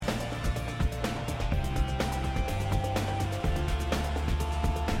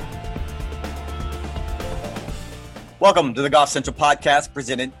Welcome to the Golf Central Podcast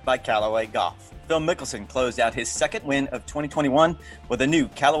presented by Callaway Golf. Phil Mickelson closed out his second win of 2021 with a new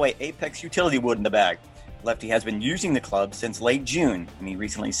Callaway Apex utility wood in the bag. Lefty has been using the club since late June, and he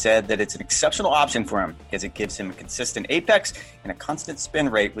recently said that it's an exceptional option for him because it gives him a consistent apex and a constant spin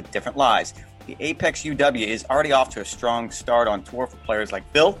rate with different lies. The Apex UW is already off to a strong start on tour for players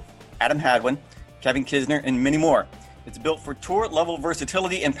like Phil, Adam Hadwin, Kevin Kisner, and many more. It's built for tour-level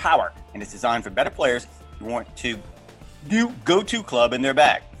versatility and power, and it's designed for better players who want to new go-to club in their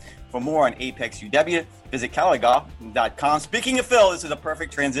bag. For more on Apex UW, visit CallawayGolf.com. Speaking of Phil, this is a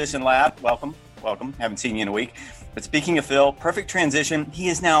perfect transition, lad. Welcome. Haven't seen you in a week. But speaking of Phil, perfect transition. He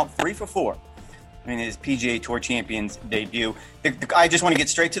is now 3 for 4 in his PGA Tour Champions debut. I just want to get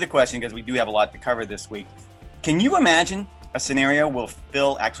straight to the question because we do have a lot to cover this week. Can you imagine a scenario where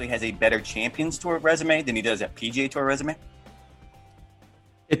Phil actually has a better Champions Tour resume than he does a PGA Tour resume?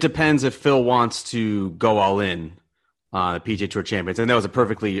 It depends if Phil wants to go all in on the PGA Tour Champions. And that was a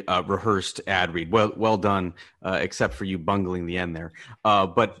perfectly rehearsed ad read. Well done, except for you bungling the end there.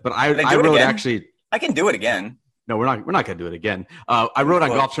 But I wrote actually. I can do it again. No, we're not going to do it again. I wrote on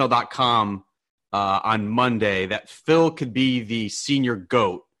golfchannel.com on Monday that Phil could be the senior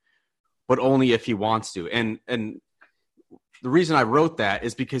GOAT, but only if he wants to. And the reason I wrote that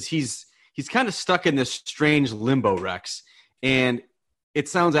is because he's kind of stuck in this strange limbo, Rex. And it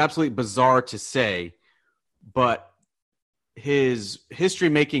sounds absolutely bizarre to say, but his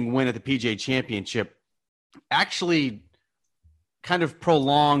history-making win at the PGA Championship actually kind of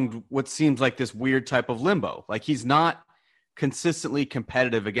prolonged what seems like this weird type of limbo. Like, he's not consistently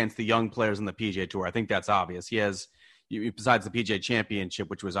competitive against the young players on the PGA Tour. I think that's obvious. He has, besides the PGA Championship,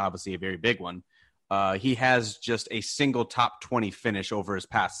 which was obviously a very big one, he has just a single top 20 finish over his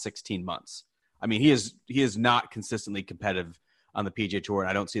past 16 months. I mean, he is not consistently competitive on the PGA Tour, and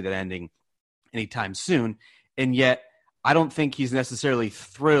I don't see that ending anytime soon. And yet, I don't think he's necessarily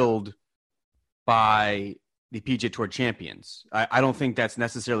thrilled by the PGA Tour Champions. I don't think that's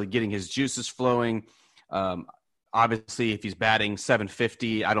necessarily getting his juices flowing. Obviously, if he's batting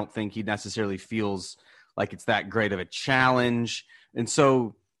 750, I don't think he necessarily feels like it's that great of a challenge. And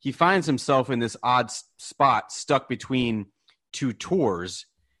so he finds himself in this odd spot, stuck between two tours.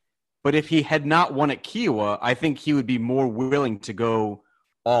 But if he had not won at Kiawah, I think he would be more willing to go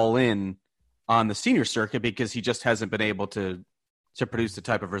all in on the senior circuit because he just hasn't been able to produce the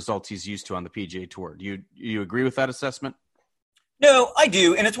type of results he's used to on the PGA Tour. Do you agree with that assessment? No, I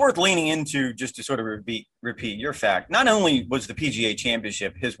do. And it's worth leaning into just to sort of repeat your fact. Not only was the PGA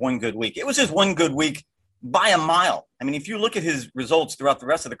Championship his one good week, it was his one good week by a mile. I mean, if you look at his results throughout the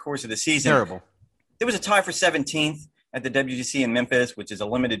rest of the course of the season, terrible. There was a tie for 17th at the WGC in Memphis, which is a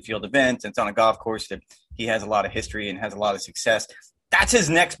limited field event. It's on a golf course that he has a lot of history and has a lot of success. That's his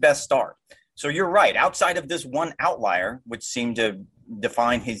next best start. So you're right. Outside of this one outlier, which seemed to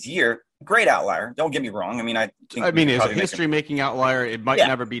define his year, great outlier. Don't get me wrong. I mean, it's a history-making outlier. It might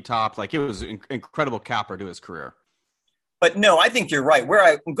never be topped. Like, it was an incredible capper to his career. But no, I think you're right. Where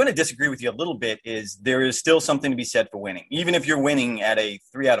I'm going to disagree with you a little bit is there is still something to be said for winning. Even if you're winning at a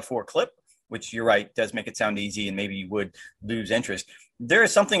 3 out of 4 clip, which you're right, does make it sound easy and maybe you would lose interest. There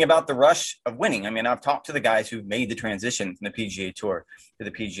is something about the rush of winning. I mean, I've talked to the guys who've made the transition from the PGA Tour to the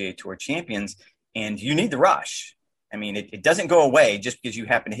PGA Tour Champions, and you need the rush. I mean, it doesn't go away just because you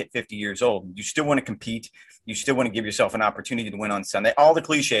happen to hit 50 years old. You still want to compete. You still want to give yourself an opportunity to win on Sunday. All the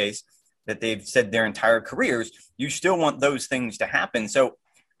cliches that they've said their entire careers, you still want those things to happen. So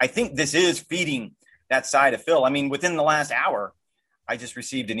I think this is feeding that side of Phil. I mean, within the last hour, I just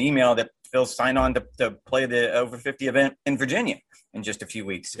received an email that Phil signed on to play the over 50 event in Virginia in just a few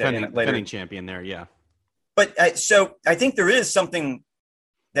weeks. Defending champion there, yeah. But so I think there is something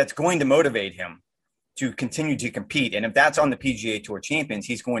that's going to motivate him to continue to compete. And if that's on the PGA Tour Champions,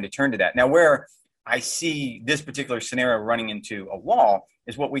 he's going to turn to that. Now, where I see this particular scenario running into a wall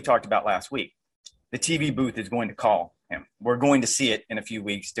is what we talked about last week. The TV booth is going to call him. We're going to see it in a few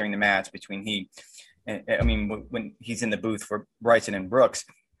weeks during the match between when he's in the booth for Bryson and Brooks.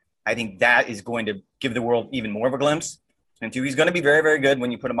 I think that is going to give the world even more of a glimpse into he's going to be very, very good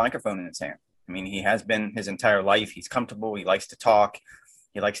when you put a microphone in his hand. I mean, he has been his entire life. He's comfortable. He likes to talk.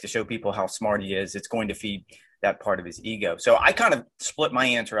 He likes to show people how smart he is. It's going to feed that part of his ego. So I kind of split my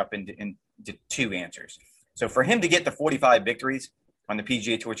answer up into two answers. So for him to get the 45 victories on the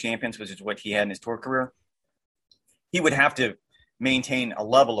PGA Tour Champions, which is what he had in his tour career, he would have to maintain a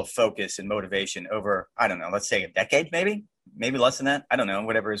level of focus and motivation over, I don't know, let's say a decade, maybe less than that. I don't know,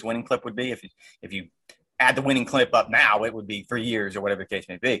 whatever his winning clip would be. If you add the winning clip up now, it would be 3 years or whatever the case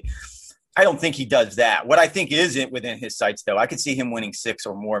may be. I don't think he does that. What I think isn't within his sights, though, I could see him winning 6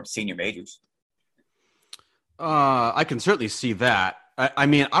 or more senior majors. I can certainly see that. I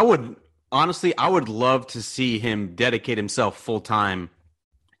mean, I would love to see him dedicate himself full time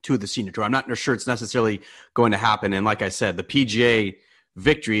to the senior tour. I'm not sure it's necessarily going to happen. And like I said, the PGA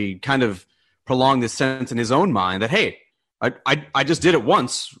victory kind of prolonged this sense in his own mind that, hey, I just did it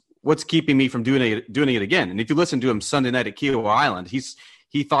once. What's keeping me from doing it again? And if you listen to him Sunday night at Kiowa Island,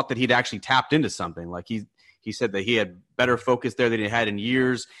 he thought that he'd actually tapped into something. Like he said that he had better focus there than he had in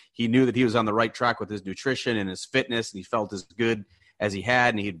years. He knew that he was on the right track with his nutrition and his fitness, and he felt as good as he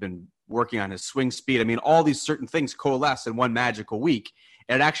had, and he'd been working on his swing speed. I mean, all these certain things coalesced in one magical week,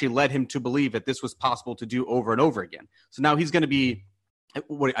 and it actually led him to believe that this was possible to do over and over again. So now he's going to be –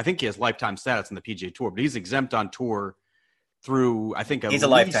 I think he has lifetime status in the PGA Tour, but he's exempt on tour through, I think – he's a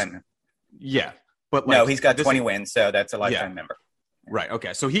lifetime. Yeah. But no, he's got 20 wins, so that's a lifetime member. Right,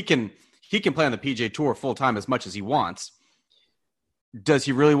 okay. So he can play on the PGA Tour full-time as much as he wants. Does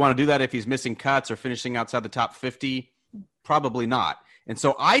he really want to do that if he's missing cuts or finishing outside the top 50? Probably not. And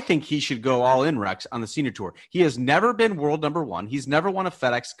so I think he should go all in, Rex, on the senior tour. He has never been world number one. He's never won a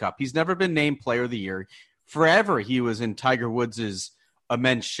FedEx Cup. He's never been named player of the year. Forever he was in Tiger Woods'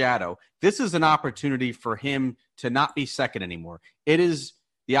 immense shadow. This is an opportunity for him to not be second anymore. It is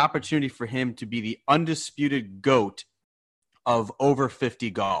the opportunity for him to be the undisputed GOAT of over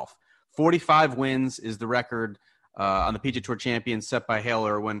 50 golf. 45 wins is the record on the PGA Tour Champions set by Hale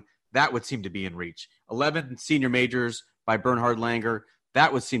Irwin. That would seem to be in reach. 11 senior majors by Bernhard Langer.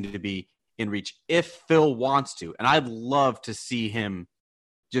 That would seem to be in reach if Phil wants to. And I'd love to see him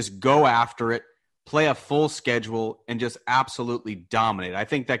just go after it, play a full schedule, and just absolutely dominate. I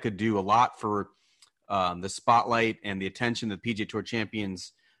think that could do a lot for the spotlight and the attention that the PGA Tour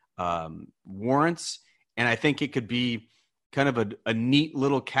Champions warrants. And I think it could be kind of a neat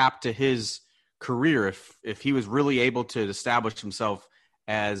little cap to his career if he was really able to establish himself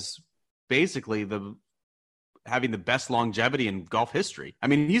as basically having the best longevity in golf history. I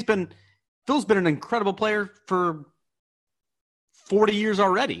mean, Phil's been an incredible player for 40 years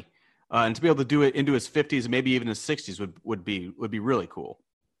already. And to be able to do it into his 50s and maybe even his 60s would be really cool.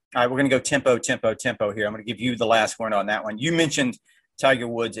 All right, we're going to go tempo here. I'm going to give you the last word on that one. You mentioned Tiger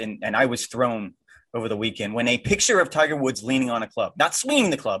Woods, and I was thrown over the weekend when a picture of Tiger Woods leaning on a club, not swinging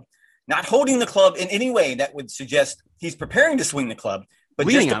the club, not holding the club in any way that would suggest he's preparing to swing the club, but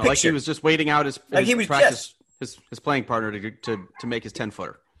leaning just a on picture. Like he was just waiting out his practice, his playing partner to make his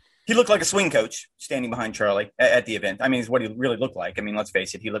 10-footer. He looked like a swing coach standing behind Charlie at the event. I mean, it's what he really looked like. I mean, let's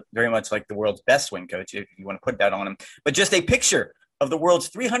face it. He looked very much like the world's best swing coach, if you want to put that on him. But just a picture of the world's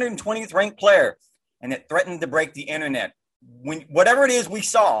 320th ranked player, and it threatened to break the internet. Whatever it is we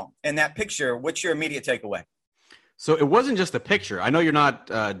saw in that picture, what's your immediate takeaway? So it wasn't just a picture. I know you're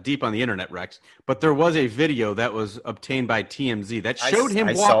not deep on the internet, Rex, but there was a video that was obtained by TMZ that showed him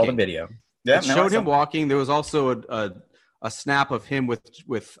walking. I saw the video. Yeah, it showed him walking. There was also a snap of him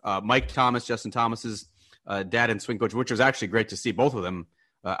with Mike Thomas, Justin Thomas's dad and swing coach, which was actually great to see both of them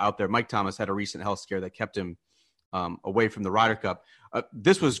out there. Mike Thomas had a recent health scare that kept him away from the Ryder Cup.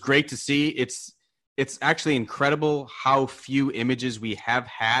 This was great to see. It's actually incredible how few images we have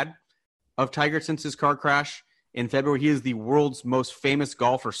had of Tiger since his car crash in February. He is the world's most famous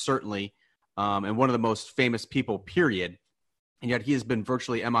golfer, certainly, and one of the most famous people, period. And yet he has been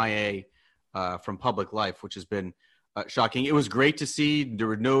virtually MIA from public life, which has been shocking. It was great to see.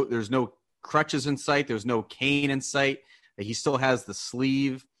 There's no crutches in sight. There's no cane in sight. He still has the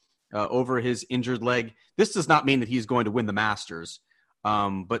sleeve over his injured leg. This does not mean that he's going to win the Masters.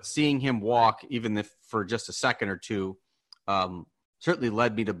 But seeing him walk, even if for just a second or two, certainly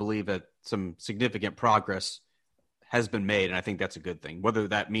led me to believe that some significant progress has been made. And I think that's a good thing. Whether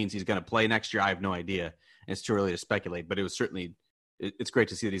that means he's going to play next year, I have no idea. It's too early to speculate, but it's great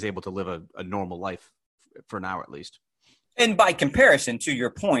to see that he's able to live a normal life for now, at least. And by comparison, to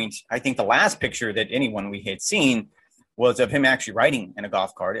your point, I think the last picture that anyone we had seen was of him actually riding in a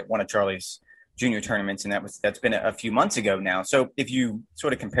golf cart at one of Charlie's junior tournaments, and that's been a few months ago now. So if you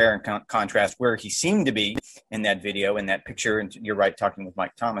sort of compare and contrast where he seemed to be in that video, in that picture, and you're right, talking with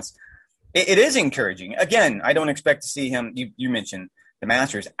Mike Thomas, it is encouraging. Again, I don't expect to see him. You mentioned the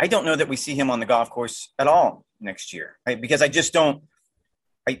Masters. I don't know that we see him on the golf course at all next year, right? Because I just don't.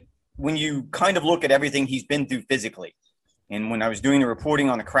 When you kind of look at everything he's been through physically, and when I was doing the reporting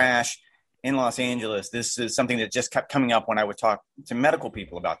on the crash in Los Angeles, this is something that just kept coming up when I would talk to medical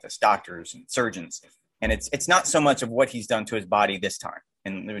people about this, doctors and surgeons. And it's not so much of what he's done to his body this time.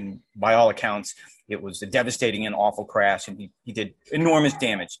 And by all accounts, it was a devastating and awful crash, and he did enormous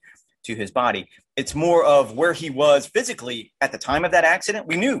damage to his body. It's more of where he was physically at the time of that accident.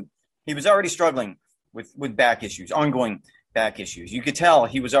 We knew he was already struggling with back issues, ongoing back issues. You could tell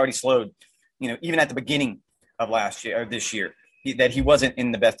he was already slowed, even at the beginning of last year or this year, that he wasn't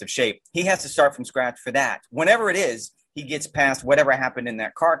in the best of shape. He has to start from scratch for that. Whenever it is, he gets past whatever happened in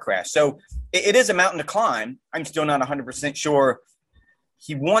that car crash. So it is a mountain to climb. I'm still not 100% sure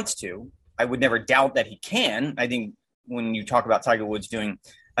he wants to. I would never doubt that he can. I think when you talk about Tiger Woods doing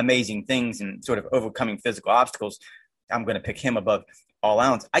amazing things and sort of overcoming physical obstacles, I'm going to pick him above all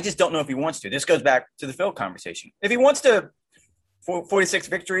else. I just don't know if he wants to. This goes back to the Phil conversation. If he wants to 46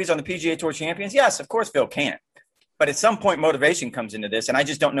 victories on the PGA Tour Champions, yes, of course Phil can. But at some point, motivation comes into this, and I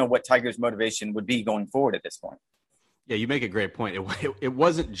just don't know what Tiger's motivation would be going forward at this point. Yeah, you make a great point. It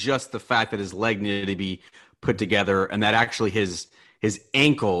wasn't just the fact that his leg needed to be put together and that actually his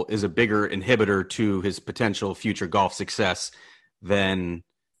ankle is a bigger inhibitor to his potential future golf success than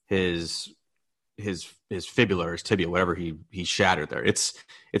his fibula or his tibia, whatever he shattered there. It's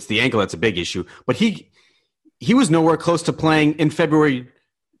the ankle that's a big issue. But he was nowhere close to playing in February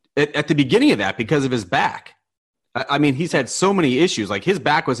at the beginning of that because of his back. I mean, he's had so many issues. Like his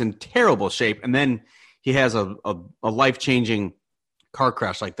back was in terrible shape, and then he has a life-changing car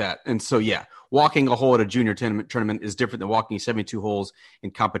crash like that. And so, yeah, walking a hole at a junior tournament is different than walking 72 holes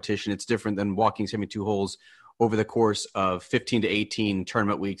in competition. It's different than walking 72 holes over the course of 15 to 18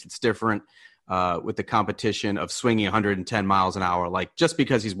 tournament weeks. It's different with the competition of swinging 110 miles an hour. Like, just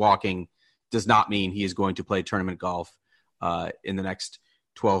because he's walking does not mean he is going to play tournament golf in the next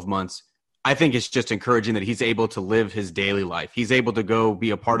 12 months. I think it's just encouraging that he's able to live his daily life. He's able to go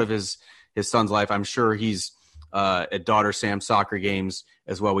be a part of his son's life. I'm sure he's at daughter Sam's soccer games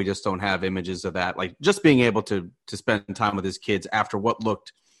as well. We just don't have images of that. Like, just being able to spend time with his kids after what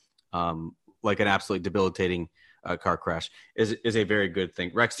looked like an absolutely debilitating car crash is a very good thing.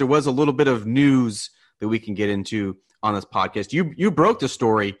 Rex, there was a little bit of news that we can get into on this podcast. You broke the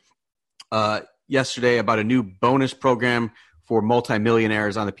story yesterday about a new bonus program for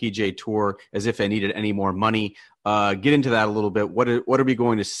multimillionaires on the PGA Tour, as if they needed any more money. Get into that a little bit. What are we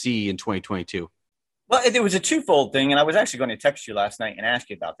going to see in 2022? Well, it was a twofold thing, and I was actually going to text you last night and ask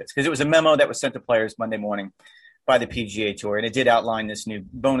you about this because it was a memo that was sent to players Monday morning by the PGA Tour, and it did outline this new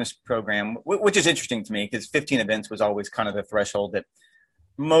bonus program, which is interesting to me because 15 events was always kind of the threshold that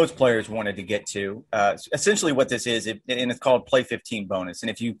most players wanted to get to. Essentially what this is, and it's called Play 15 bonus. And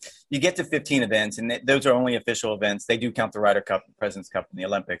if you get to 15 events, and those are only official events, they do count the Ryder Cup, the President's Cup, and the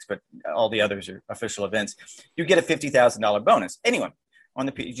Olympics, but all the others are official events, you get a $50,000 bonus. Anyone on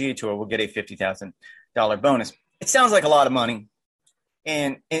the PGA Tour will get a $50,000 bonus. It sounds like a lot of money.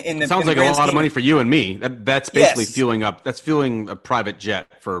 And it sounds like a lot of money for you and me. That's basically yes. fueling a private jet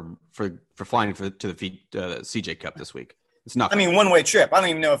for flying to the CJ Cup this week. It's nothing. I mean, one-way trip. I don't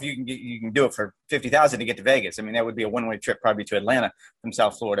even know if you can do it for $50,000 to get to Vegas. I mean, that would be a one-way trip probably to Atlanta from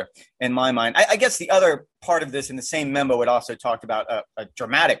South Florida, in my mind. I guess the other part of this in the same memo, it also talked about a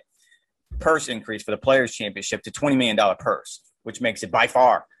dramatic purse increase for the Players' Championship to $20 million purse, which makes it by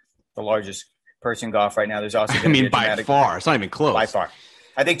far the largest purse in golf right now. There's also by far. It's not even close. By far.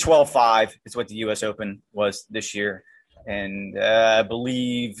 I think 12.5 is what the U.S. Open was this year. And I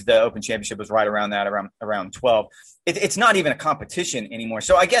believe the Open Championship was right around that, around 12. It's not even a competition anymore.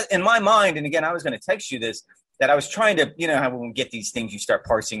 So I guess in my mind, and again, I was going to text you this, that I was trying to, how when we get these things, you start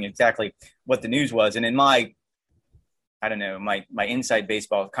parsing exactly what the news was. And in my, I don't know, my inside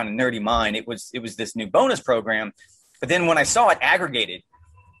baseball kind of nerdy mind, it was this new bonus program. But then when I saw it aggregated,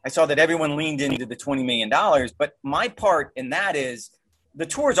 I saw that everyone leaned into the $20 million. But my part in that is the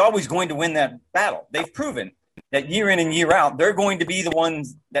tour is always going to win that battle. They've proven that year in and year out, they're going to be the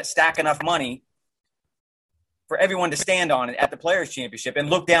ones that stack enough money for everyone to stand on it at the Players' Championship and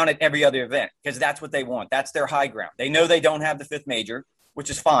look down at every other event because that's what they want. That's their high ground. They know they don't have the fifth major, which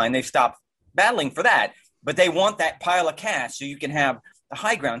is fine. They've stopped battling for that, but they want that pile of cash so you can have the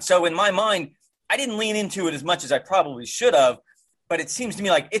high ground. So in my mind, I didn't lean into it as much as I probably should have, but it seems to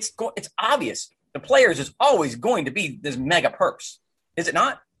me like it's obvious. The Players is always going to be this mega purse. Is it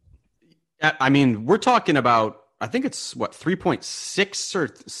not? I mean, we're talking about, I think it's what, 3.6 or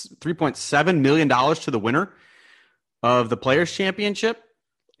 3.7 million dollars to the winner of the Players' Championship.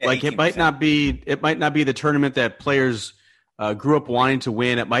 Yeah, like 18%. it might not be the tournament that players grew up wanting to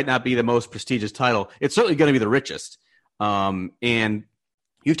win. It might not be the most prestigious title. It's certainly going to be the richest. And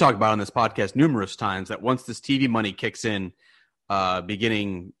you've talked about on this podcast numerous times that once this TV money kicks in,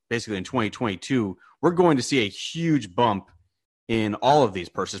 beginning basically in 2022, we're going to see a huge bump in all of these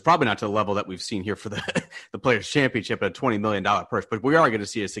purses, probably not to the level that we've seen here for the Players' Championship at a $20 million purse, but we are going to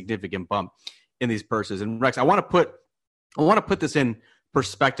see a significant bump in these purses. And Rex, I want to put this in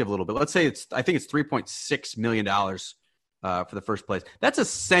perspective a little bit. Let's say I think it's $3.6 million for the first place. That's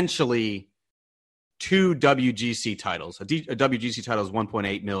essentially two WGC titles. A WGC title is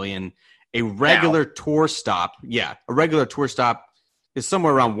 $1.8 million, A regular tour stop, is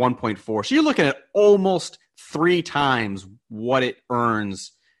somewhere around 1.4. So you're looking at almost 3 times what it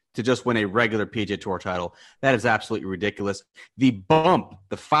earns to just win a regular PGA Tour title. That is absolutely ridiculous. The bump,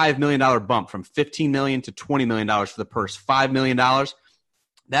 the $5 million bump from $15 million to $20 million for the purse, $5 million,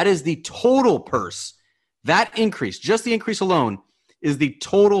 that is the total purse. That increase, just the increase alone, is the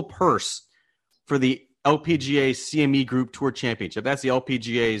total purse for the LPGA CME Group Tour Championship. That's the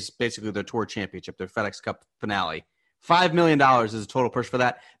LPGA's, basically their Tour Championship, their FedEx Cup finale. $5 million is the total purse for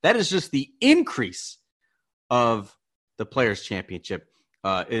that. That is just the increase of the Players' Championship.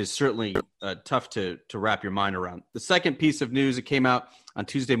 Is certainly tough to wrap your mind around. The second piece of news that came out on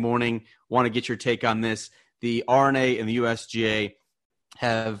Tuesday morning, want to get your take on this. The R&A and the USGA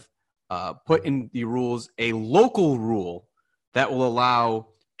have put in the rules a local rule that will allow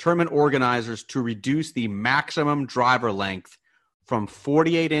tournament organizers to reduce the maximum driver length from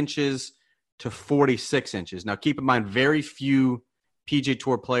 48 inches to 46 inches. Now, keep in mind, very few PGA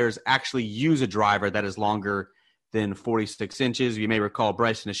Tour players actually use a driver that is longer than 46 inches. You may recall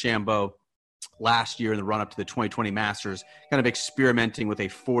Bryson DeChambeau last year in the run-up to the 2020 Masters kind of experimenting with a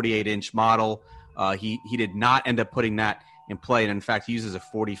 48-inch model. He did not end up putting that in play, and in fact, he uses a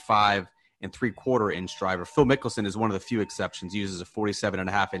 45 and 3/4-inch driver. Phil Mickelson is one of the few exceptions. He uses a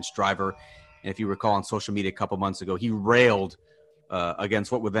 47.5-inch driver, and if you recall on social media a couple months ago, he railed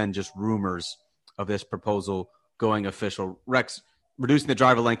against what were then just rumors of this proposal going official. Rex, reducing the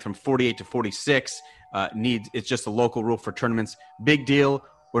driver length from 48 to 46 it's just a local rule for tournaments. Big deal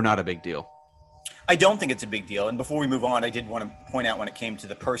or not a big deal? I don't think it's a big deal. And before we move on, I did want to point out when it came to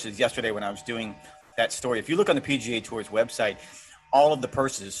the purses yesterday when I was doing that story, if you look on the PGA Tour's website, all of the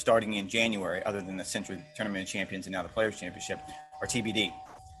purses starting in January, other than the Century Tournament of Champions and now the Players' Championship, are TBD.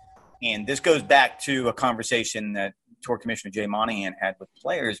 And this goes back to a conversation that Tour Commissioner Jay Monahan had with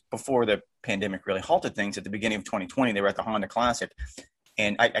players before the pandemic really halted things. At the beginning of 2020, they were at the Honda Classic,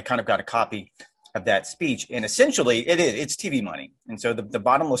 and I kind of got a copy of that speech. And essentially, it's TV money. And so the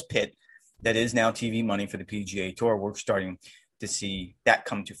bottomless pit that is now TV money for the PGA Tour, we're starting to see that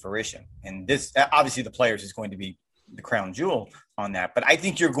come to fruition. And this, obviously, the Players is going to be the crown jewel on that. But I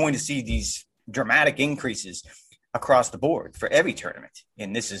think you're going to see these dramatic increases across the board for every tournament.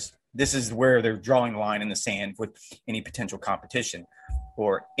 And this is where they're drawing the line in the sand with any potential competition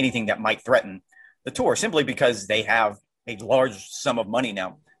or anything that might threaten the tour, simply because they have a large sum of money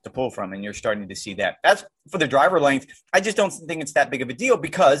now to pull from, and you're starting to see that. As for the driver length, I just don't think it's that big of a deal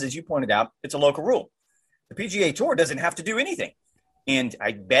because, as you pointed out, it's a local rule. The PGA Tour doesn't have to do anything. And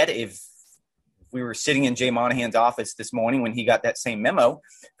I bet if we were sitting in Jay Monahan's office this morning when he got that same memo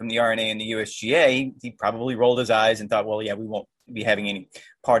from the R&A and the USGA, he probably rolled his eyes and thought, well, yeah, we won't be having any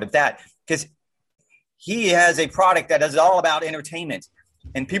part of that, because he has a product that is all about entertainment.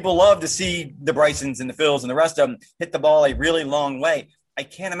 And people love to see the Brysons and the Phils and the rest of them hit the ball a really long way. I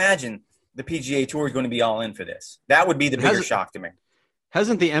can't imagine the PGA Tour is going to be all in for this. That would be the bigger shock to me.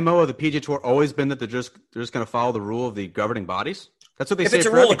 Hasn't the MO of the PGA Tour always been that they're just going to follow the rule of the governing bodies? That's what they say. If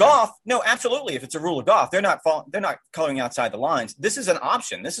it's a rule of golf, no, absolutely. If it's a rule of golf, they're not coloring outside the lines. This is an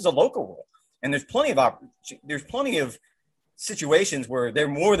option. This is a local rule, and there's plenty of situations where they're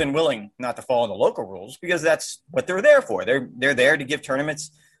more than willing not to follow the local rules because that's what they're there for. They're there to give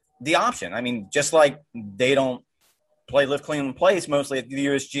tournaments the option. I mean, just like they don't play Live Clean Place mostly at the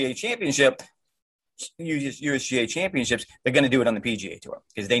USGA championships, they're going to do it on the PGA Tour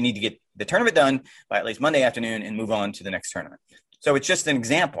because they need to get the tournament done by at least Monday afternoon and move on to the next tournament. So it's just an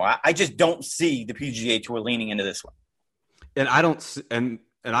example. I just don't see the PGA Tour leaning into this one. And I don't, and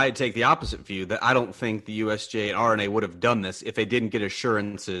I take the opposite view that I don't think the USGA and R&A would have done this if they didn't get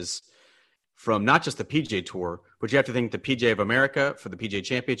assurances from not just the PGA Tour, but you have to think the PGA of America for the PGA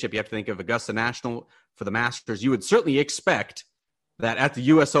Championship. You have to think of Augusta National for the Masters. You would certainly expect that at the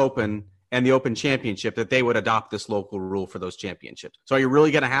U.S. Open and the Open Championship that they would adopt this local rule for those championships. So are you really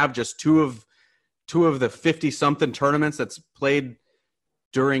going to have just two of the 50-something tournaments that's played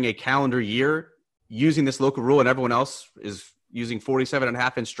during a calendar year using this local rule and everyone else is using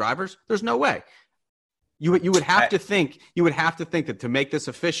 47.5-inch drivers? There's no way. You would have to think that to make this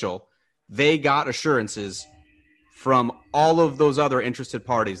official, they got assurances from all of those other interested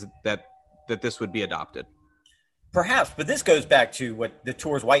parties that this would be adopted. Perhaps, but this goes back to what the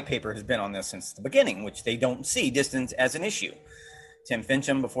Tour's white paper has been on this since the beginning, which they don't see distance as an issue. Tim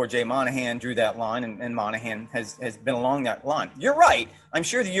Fincham before Jay Monahan drew that line, and Monahan has been along that line. You're right. I'm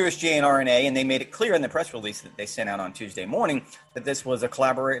sure the USGA and R&A, and they made it clear in the press release that they sent out on Tuesday morning that this was a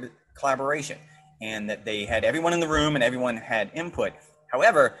collaboration and that they had everyone in the room and everyone had input.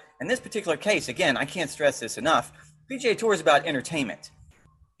 However, in this particular case, again, I can't stress this enough, PGA Tour is about entertainment.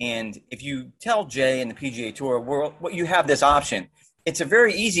 And if you tell Jay and the PGA Tour, well, you have this option, it's a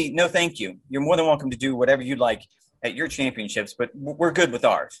very easy, no, thank you. You're more than welcome to do whatever you'd like at your championships, but we're good with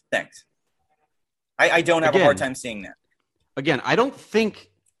ours. Thanks. I don't have a hard time seeing that. Again, I don't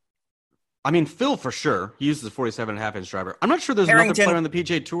think – I mean, Phil for sure. He uses a 47.5-inch driver. I'm not sure there's another player on the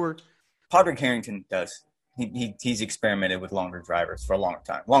PGA Tour. Padraig Harrington does. He's experimented with longer drivers for a long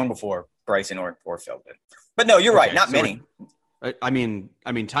time, long before Bryson or Phil did. But no, you're right. Not many. I mean,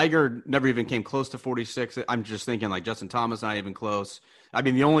 Tiger never even came close to 46. I'm just thinking like Justin Thomas, not even close. I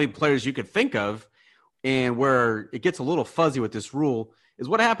mean, the only players you could think of, and where it gets a little fuzzy with this rule, is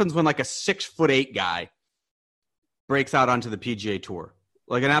what happens when like a 6'8" guy breaks out onto the PGA Tour,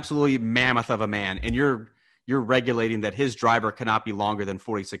 like an absolutely mammoth of a man, and you're regulating that his driver cannot be longer than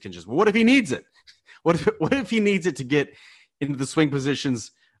 46 inches. Well, what if he needs it? What if he needs it to get into the swing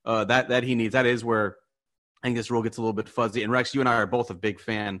positions that he needs? That is where I think this rule gets a little bit fuzzy. And Rex, you and I are both a big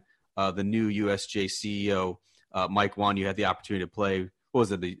fan of the new USJ CEO, Mike Whan. You had the opportunity to play, what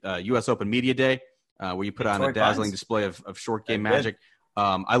was it, the U.S. Open Media Day, where you put on a dazzling display of short game magic.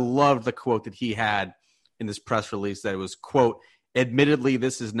 I loved the quote that he had in this press release that it was, quote, admittedly,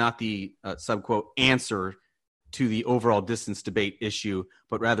 this is not the subquote answer to the overall distance debate issue,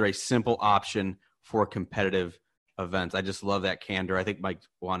 but rather a simple option for competitive events. I just love that candor. I think Mike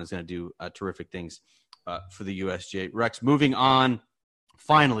Whan is going to do terrific things for the USGA. Rex, moving on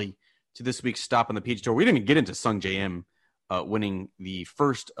finally to this week's stop on the PGA Tour. We didn't even get into Sung J M winning the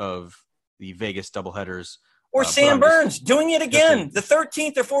first of the Vegas doubleheaders. Or Sam Burns doing it again. The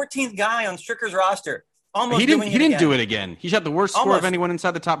 13th or 14th guy on Stricker's roster. He didn't do it again. He shot the worst score of anyone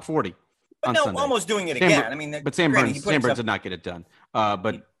inside the top 40. But no, Sunday. Almost doing it again. I mean, but Sam Burns did not get it done.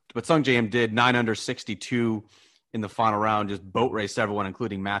 But Sung J M did 9 under 62 in the final round. Just boat raced everyone,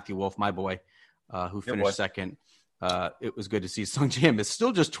 including Matthew Wolff, my boy, who finished second. It was good to see. Sung J M is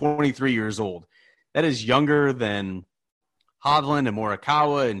still just 23 years old. That is younger than Hovland and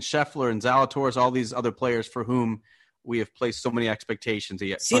Morikawa and Scheffler and Zalatoris, all these other players for whom we have placed so many expectations.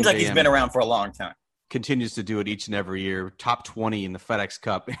 Seems like he's been around for a long time. Continues to do it each and every year. Top 20 in the FedEx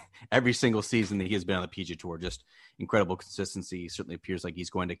Cup every single season that he has been on the PGA Tour. Just incredible consistency. Certainly appears like he's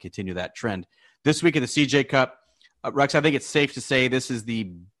going to continue that trend. This week at the CJ Cup, Rex, I think it's safe to say this is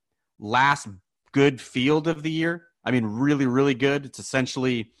the last good field of the year. I mean, really, really good. It's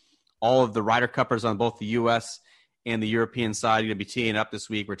essentially all of the Ryder Cuppers on both the U.S. and the European side. You're going to be teeing up this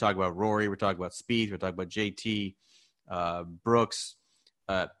week. We're talking about Rory. We're talking about Spieth. We're talking about JT, Brooks,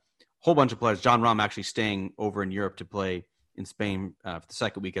 whole bunch of players. John Rahm actually staying over in Europe to play in Spain for the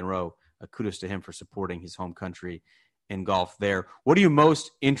second week in a row. Kudos to him for supporting his home country in golf there. What are you most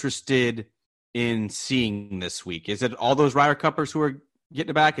interested in seeing this week? Is it all those Ryder Cuppers who are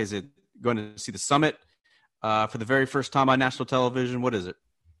getting it back? Is it going to see the Summit for the very first time on national television? What is it?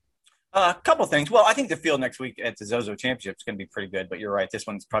 A couple things. Well, I think the field next week at the Zozo Championship is going to be pretty good, but you're right. This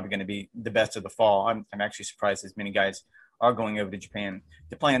one's probably going to be the best of the fall. I'm actually surprised as many guys are going over to Japan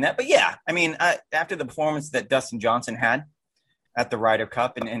to play on that. But yeah, I mean, after the performance that Dustin Johnson had at the Ryder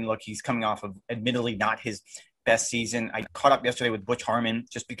Cup, and look, he's coming off of admittedly not his best season. I caught up yesterday with Butch Harmon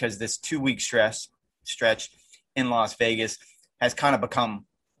just because this 2-week stretch in Las Vegas has kind of become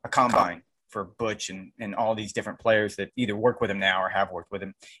a combine for Butch and all these different players that either work with him now or have worked with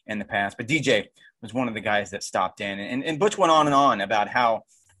him in the past. But DJ was one of the guys that stopped in. And Butch went on and on about how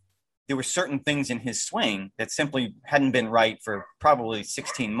there were certain things in his swing that simply hadn't been right for probably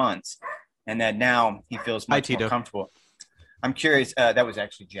 16 months, and that now he feels much more comfortable. I'm curious. That was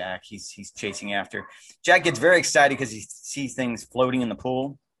actually Jack. He's chasing after. Jack gets very excited because he sees things floating in the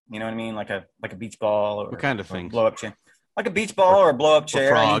pool. You know what I mean? Like a beach ball or what kind of thing? Blow up chair. Like a beach ball or a blow up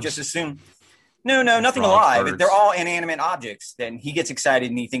chair. And he just assumed. No, nothing alive. Birds. They're all inanimate objects. Then he gets excited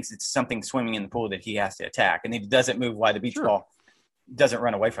and he thinks it's something swimming in the pool that he has to attack, and he doesn't move while the beach ball doesn't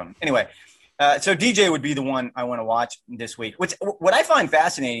run away from him. Anyway, so DJ would be the one I want to watch this week. What I find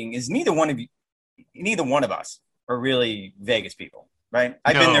fascinating is neither one of us are really Vegas people, right?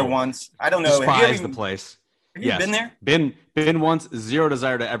 I've been there once. I don't know. Despise the place. Have you been there? Been once. Zero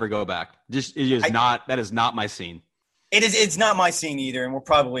desire to ever go back. Just that is not my scene. It's not my scene either, and we're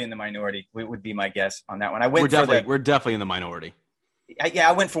probably in the minority. Would be my guess on that one. We're definitely in the minority.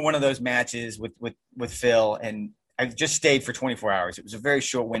 I went for one of those matches with Phil, and I just stayed for 24 hours. It was a very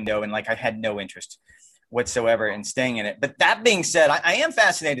short window, and I had no interest whatsoever in staying in it. But that being said, I am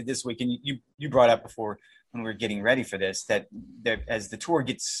fascinated this week, and you brought up before when we were getting ready for this that as the tour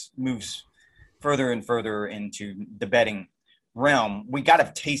moves further and further into the betting realm, we got a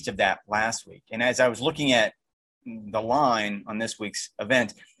taste of that last week. And as I was looking at the line on this week's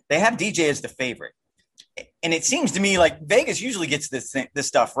event, they have DJ as the favorite. And it seems to me like Vegas usually gets this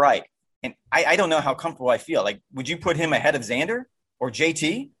stuff right. And I don't know how comfortable I feel. Like, would you put him ahead of Xander or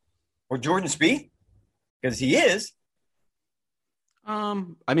JT or Jordan Spieth? Because he is. I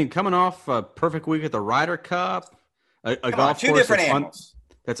mean, coming off a perfect week at the Ryder Cup, a golf two course different animals.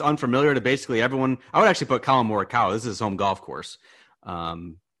 That's unfamiliar to basically everyone. I would actually put Colin Morikawa. This is his home golf course.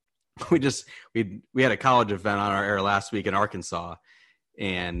 We had a college event on our air last week in Arkansas,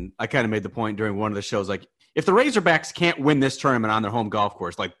 and I kind of made the point during one of the shows, like, if the Razorbacks can't win this tournament on their home golf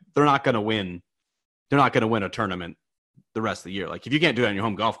course, like, they're not going to win. They're not going to win a tournament the rest of the year. Like, if you can't do it on your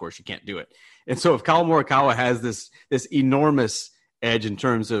home golf course, you can't do it. And so if Colin Morikawa has this enormous edge in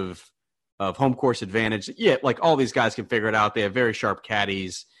terms of home course advantage, yeah, like, all these guys can figure it out. They have very sharp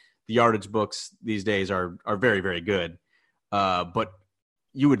caddies. The yardage books these days are very, very good. But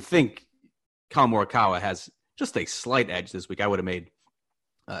you would think Colin Morikawa has just a slight edge this week. I would have made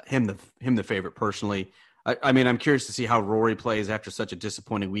him the favorite personally. I mean, I'm curious to see how Rory plays after such a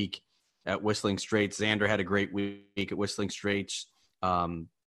disappointing week at Whistling Straits. Xander had a great week at Whistling Straits. I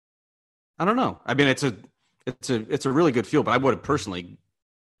don't know. I mean, it's a really good field, but I would have personally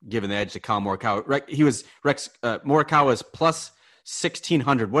given the edge to Colin Morikawa. Morikawa is plus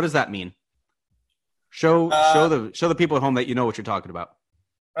 1,600. What does that mean? Show the people at home that you know what you're talking about.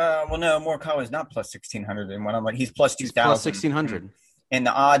 Well, no, Morikawa is not plus 1,600 and what I'm like. He's plus 2,000. Plus 1,600. And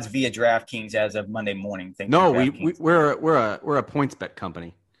the odds via DraftKings as of Monday morning. No, we're a points bet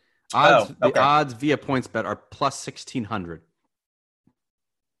company. The odds via points bet are plus 1,600.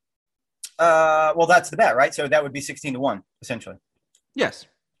 Well, that's the bet, right? So that would be 16-1, essentially. Yes.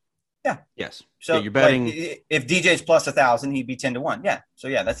 Yeah. Yes. So you're betting. Like, if DJ's plus 1,000, he'd be 10-1. Yeah. So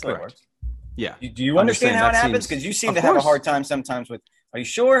yeah, that's the way it works. Yeah. Do you understand how it happens? Because you seem to have a hard time sometimes with. Are you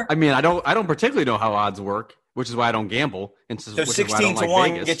sure? I mean, I don't particularly know how odds work, which is why I don't gamble. So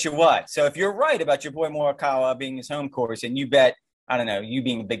 16-1 gets you what? So if you're right about your boy Morikawa being his home course, and you bet, I don't know, you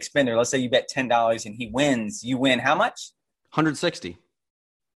being a big spender, let's say you bet $10 and he wins, you win how much? 160.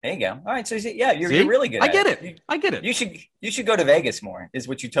 There you go. All right, so yeah, you're really good. I get it. You should go to Vegas more. Is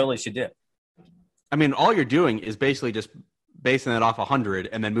what you totally should do. I mean, all you're doing is basically just basing it off 100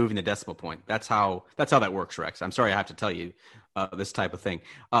 and then moving the decimal point. That's how that works, Rex. I'm sorry I have to tell you this type of thing,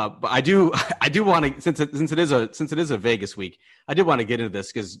 but I do want to, since it is a Vegas week, I did want to get into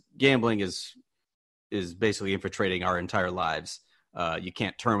this because gambling is basically infiltrating our entire lives. You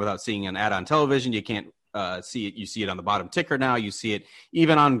can't turn without seeing an ad on television. You can't see it. You see it on the bottom ticker now. You see it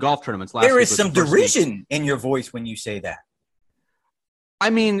even on golf tournaments. There is some derision in your voice when you say that. I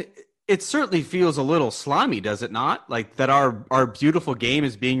mean, it certainly feels a little slimy, does it not? Like that our beautiful game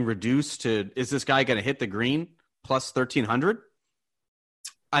is being reduced to, is this guy going to hit the green plus 1,300?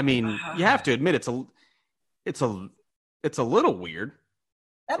 I mean, you have to admit it's a little weird.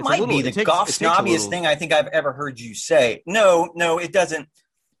 That might be the golf snobbiest thing I think I've ever heard you say. No, it doesn't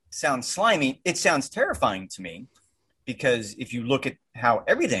sound slimy. It sounds terrifying to me because if you look at how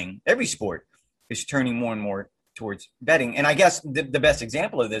every sport is turning more and more towards betting. And I guess the best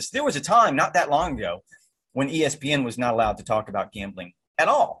example of this, there was a time not that long ago when ESPN was not allowed to talk about gambling at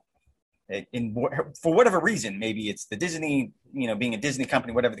all. For whatever reason, maybe it's the Disney, being a Disney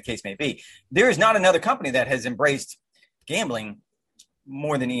company, whatever the case may be. There is not another company that has embraced gambling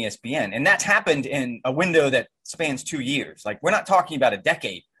more than ESPN. And that's happened in a window that spans 2 years. Like, we're not talking about a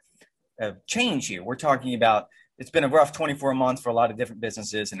decade of change here. We're talking about, it's been a rough 24 months for a lot of different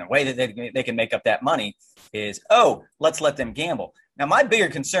businesses. And the way that they can make up that money is, let's let them gamble. Now, my bigger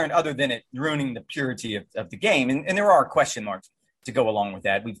concern, other than it ruining the purity of the game, and there are question marks to go along with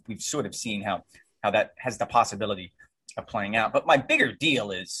that. We've sort of seen how that has the possibility of playing out. But my bigger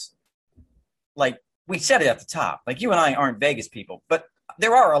deal is, like, we said it at the top, like, you and I aren't Vegas people, but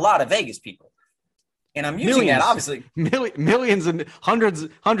there are a lot of Vegas people. And I'm using that, obviously. Millions and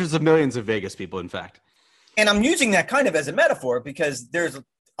hundreds of millions of Vegas people, in fact. And I'm using that kind of as a metaphor because there's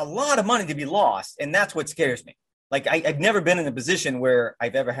a lot of money to be lost. And that's what scares me. Like, I've never been in a position where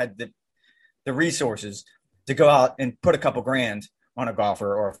I've ever had the resources to go out and put a couple grand on a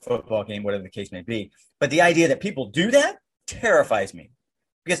golfer or a football game, whatever the case may be. But the idea that people do that terrifies me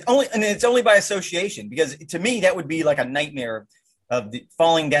because it's only by association, because to me, that would be like a nightmare of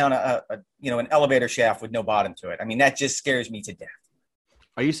falling down an elevator shaft with no bottom to it. I mean, that just scares me to death.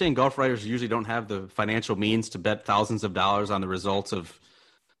 Are you saying golf writers usually don't have the financial means to bet thousands of dollars on the results of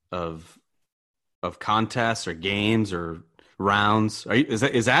contests or games or rounds?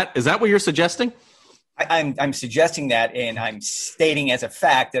 Is that what you're suggesting? I'm suggesting that, and I'm stating as a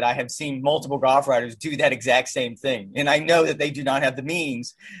fact that I have seen multiple golf writers do that exact same thing, and I know that they do not have the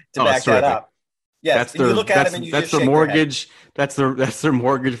means to back that up. Yes, you look at them and you just shake mortgage. That's their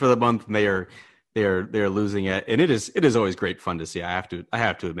mortgage for the month, and they are they're losing it, and it is always great fun to see. I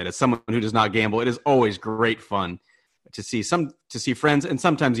have to admit, as someone who does not gamble, it is always great fun to see friends and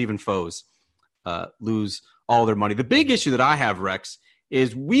sometimes even foes lose all their money. The big issue that I have, Rex,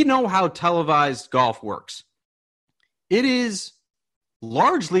 is we know how televised golf works. It is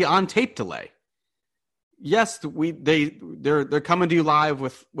largely on tape delay. Yes, they're coming to you live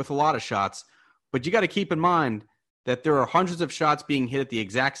with a lot of shots, but you got to keep in mind that there are hundreds of shots being hit at the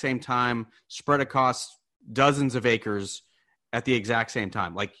exact same time, spread across dozens of acres at the exact same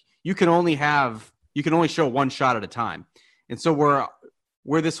time. Like you can only show one shot at a time. And so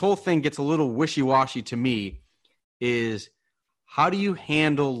where this whole thing gets a little wishy-washy to me is how do you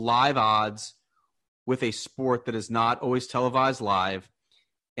handle live odds with a sport that is not always televised live?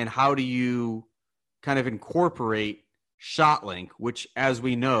 And how do you kind of incorporate ShotLink, which, as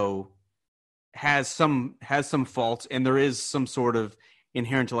we know, has some faults, and there is some sort of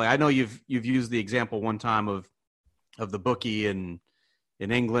inherent delay. I know you've used the example one time of the bookie in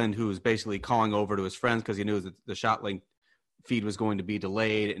England who was basically calling over to his friends because he knew that the ShotLink feed was going to be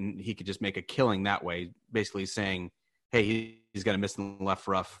delayed, and he could just make a killing that way, basically saying, "Hey, he's got to miss in the left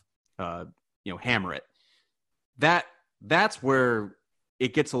rough, hammer it." That's where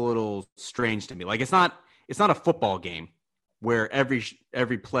it gets a little strange to me. Like it's not a football game where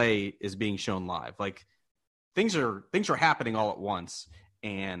every play is being shown live. Like things are happening all at once,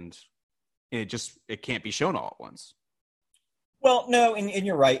 and it can't be shown all at once. Well, no, and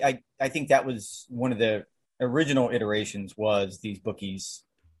you're right. I think that was one of the original iterations was these bookies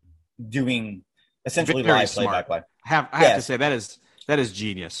doing essentially Very live smart. play-by-play. I have to say that is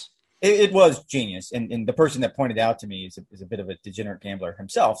genius. It was genius, and the person that pointed out to me is a bit of a degenerate gambler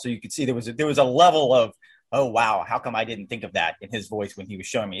himself. So you could see there was a level of, oh wow, how come I didn't think of that in his voice when he was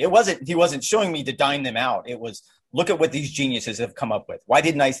showing me? He wasn't showing me to dine them out. It was, look at what these geniuses have come up with. Why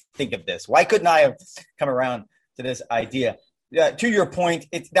didn't I think of this? Why couldn't I have come around to this idea? To your point,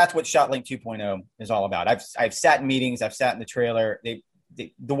 that's what ShotLink 2.0 is all about. I've sat in meetings, I've sat in the trailer.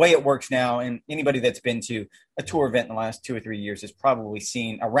 The way it works now, and anybody that's been to a tour event in the last 2 or 3 years has probably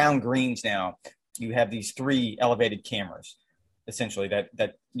seen around greens now, you have these 3 elevated cameras, essentially,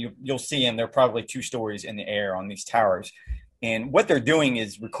 that you'll see them. They're probably 2 stories in the air on these towers. And what they're doing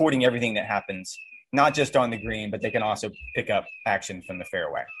is recording everything that happens, not just on the green, but they can also pick up action from the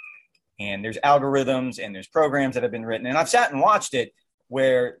fairway. And there's algorithms and there's programs that have been written. And I've sat and watched it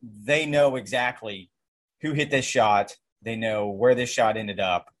where they know exactly who hit this shot. They know where this shot ended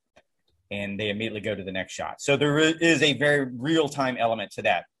up, and they immediately go to the next shot. So there is a very real-time element to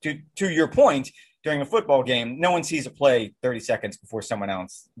that. To your point, during a football game, no one sees a play 30 seconds before someone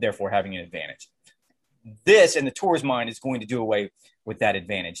else, therefore having an advantage. This, in the tour's mind, is going to do away with that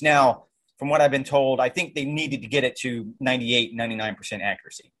advantage. Now, from what I've been told, I think they needed to get it to 98, 99%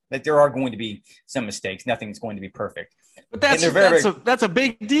 accuracy. Like there are going to be some mistakes. Nothing's going to be perfect. But that's a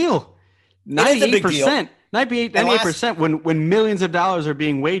big deal. 98%. 98% when millions of dollars are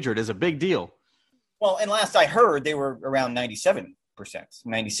being wagered is a big deal. Well, and last I heard, they were around 97%,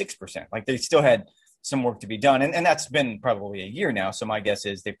 96%. Like they still had some work to be done. And that's been probably a year now. So my guess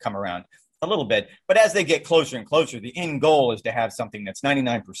is they've come around a little bit. But as they get closer and closer, the end goal is to have something that's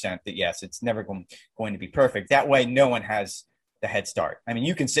 99% that, yes, it's never going to be perfect. That way, no one has the head start. I mean,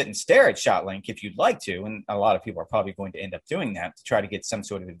 you can sit and stare at ShotLink if you'd like to. And a lot of people are probably going to end up doing that to try to get some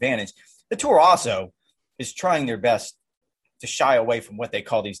sort of advantage. The tour also is trying their best to shy away from what they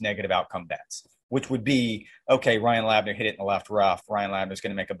call these negative outcome bets, which would be, okay, Ryan Labner hit it in the left rough. Ryan Labner's going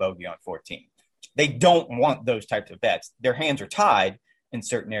to make a bogey on 14. They don't want those types of bets. Their hands are tied in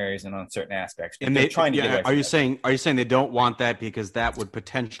certain areas and on certain aspects. And they're trying to get away from that. Are you saying they don't want that because that would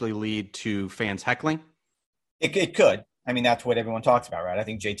potentially lead to fans heckling? It could. I mean, that's what everyone talks about, right? I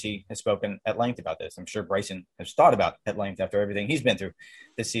think JT has spoken at length about this. I'm sure Bryson has thought about at length after everything he's been through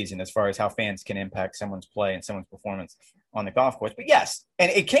this season as far as how fans can impact someone's play and someone's performance on the golf course. But yes,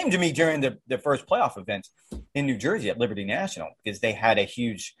 and it came to me during the first playoff event in New Jersey at Liberty National because they had a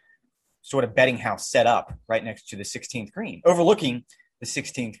huge sort of betting house set up right next to the 16th green, overlooking the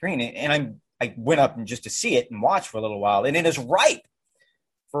 16th green. And I went up and just to see it and watch for a little while. And it is ripe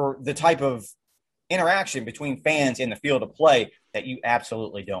for the type of interaction between fans in the field of play that you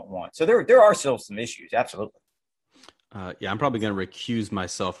absolutely don't want. So there are still some issues. Absolutely. I'm probably going to recuse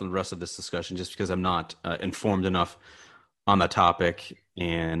myself from the rest of this discussion just because I'm not informed enough on the topic.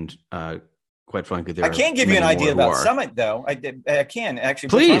 And quite frankly, I can give you an idea about Summit, though. I can actually.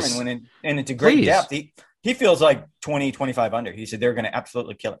 Please. Went into great depth. He feels like 20, 25 under. He said they're going to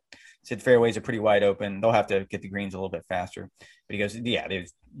absolutely kill it. He said fairways are pretty wide open. They'll have to get the greens a little bit faster. But he goes, yeah,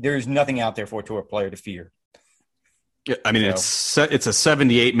 there's nothing out there for a tour player to fear. Yeah, I mean, it's a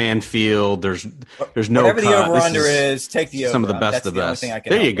 78-man field. There's no whatever the over under is. Take the over. Some of the best of the best.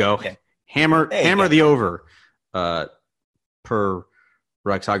 There you go. Okay. Hammer the over. Per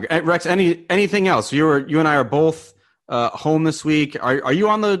Rex. Rex, anything else? You and I are both home this week. Are you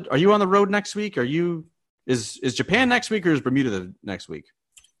on the road next week? Is Japan next week or is Bermuda the next week?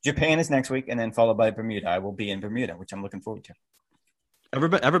 Japan is next week, and then followed by Bermuda. I will be in Bermuda, which I'm looking forward to.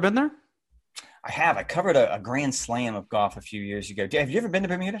 Ever been there? I have. I covered a Grand Slam of golf a few years ago. Have you ever been to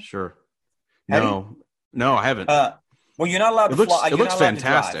Bermuda? Sure. No, I haven't. Well, you're not allowed to fly. It looks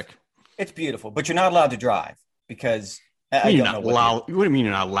fantastic. It's beautiful, but you're not allowed to drive because what do you mean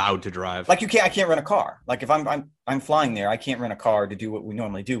you're not allowed to drive? Like I can't rent a car. Like if I'm flying there, I can't rent a car to do what we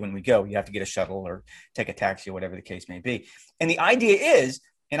normally do when we go. You have to get a shuttle or take a taxi or whatever the case may be. And the idea is,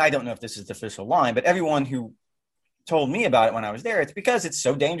 and I don't know if this is the official line, but everyone who told me about it when I was there, it's because it's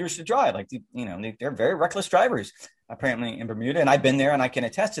so dangerous to drive. Like, they're very reckless drivers apparently in Bermuda. And I've been there and I can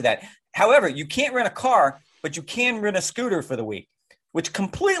attest to that. However, you can't rent a car, but you can rent a scooter for the week, which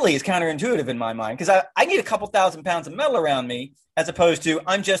completely is counterintuitive in my mind. Cause I need a couple 1,000 pounds of metal around me as opposed to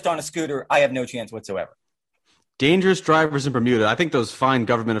I'm just on a scooter. I have no chance whatsoever. Dangerous drivers in Bermuda. I think those fine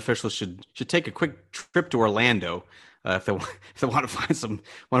government officials should take a quick trip to Orlando. If they want to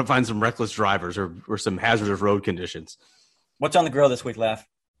find some reckless drivers or some hazardous road conditions. What's on the grill this week, Lev?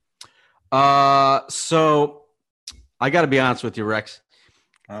 So I got to be honest with you, Rex.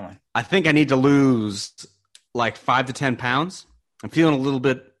 Oh my. I think I need to lose like 5 to 10 pounds. I'm feeling a little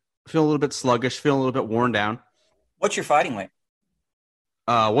bit sluggish, feeling a little bit worn down. What's your fighting weight?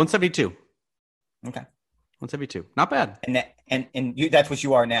 172. Okay. 172. Not bad. And you, that's what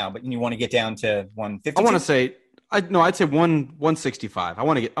you are now, but you want to get down to 150. I want to say. I'd say 165. I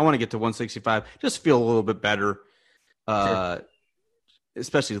want to get to 165. Just feel a little bit better, Sure.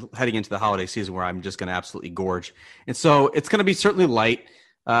 Especially heading into the holiday season where I'm just going to absolutely gorge. And so it's going to be certainly light.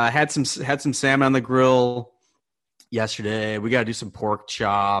 Had some salmon on the grill yesterday. We got to do some pork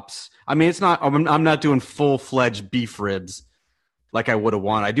chops. I mean, I'm not doing full-fledged beef ribs like I would have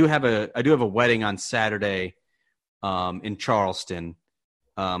wanted. I do have a wedding on Saturday in Charleston.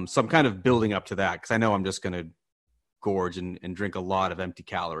 So I'm kind of building up to that because I know I'm just going to gorge and drink a lot of empty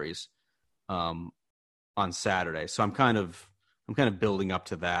calories on Saturday. So I'm kind of building up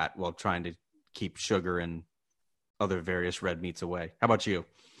to that while trying to keep sugar and other various red meats away. How about you?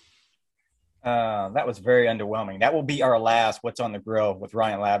 That was very underwhelming. That will be our last What's on the Grill with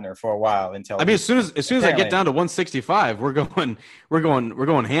Ryan Lavner for a while until. I mean, as soon as I get down to 165, we're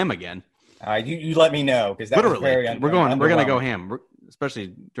going ham again. You let me know because that literally was very we're going to go ham,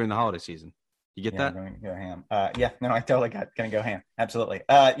 especially during the holiday season. You get that? I'm going to go ham. I totally going to go ham. Absolutely.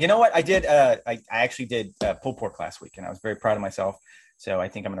 You know what? I did. I actually did pulled pork last week, and I was very proud of myself. So I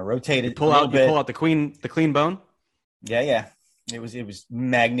think I'm going to rotate it. You pull out the clean bone. Yeah. It was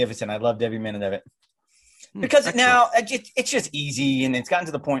magnificent. I loved every minute of it. Because excellent. Now it's just easy, and it's gotten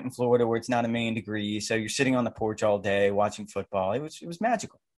to the point in Florida where it's not 1,000,000 degrees, so you're sitting on the porch all day watching football. It was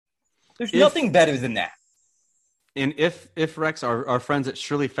magical. There's nothing better than that. And if Rex, our friends at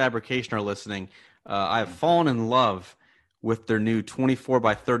Shirley Fabrication are listening, I have fallen in love with their new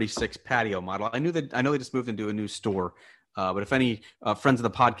 24x36 patio model. I know they just moved into a new store, but if any friends of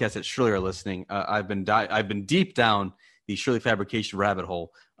the podcast at Shirley are listening, I've been deep down the Shirley Fabrication rabbit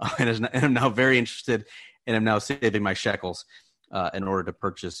hole, and I'm now very interested, and I'm now saving my shekels in order to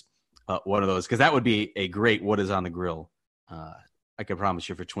purchase one of those, because that would be a great what is on the grill. I can promise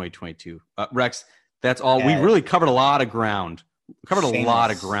you for 2022. Rex, that's all. We really covered a lot of ground. In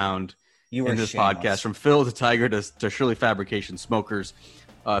this podcast, from Phil to Tiger to Shirley Fabrication Smokers.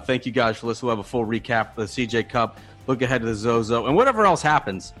 Thank you guys for listening. We'll have a full recap of the CJ Cup, look ahead to the Zozo, and whatever else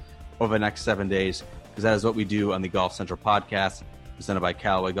happens over the next 7 days, because that is what we do on the Golf Central podcast, presented by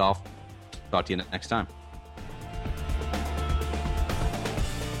Callaway Golf. Talk to you next time.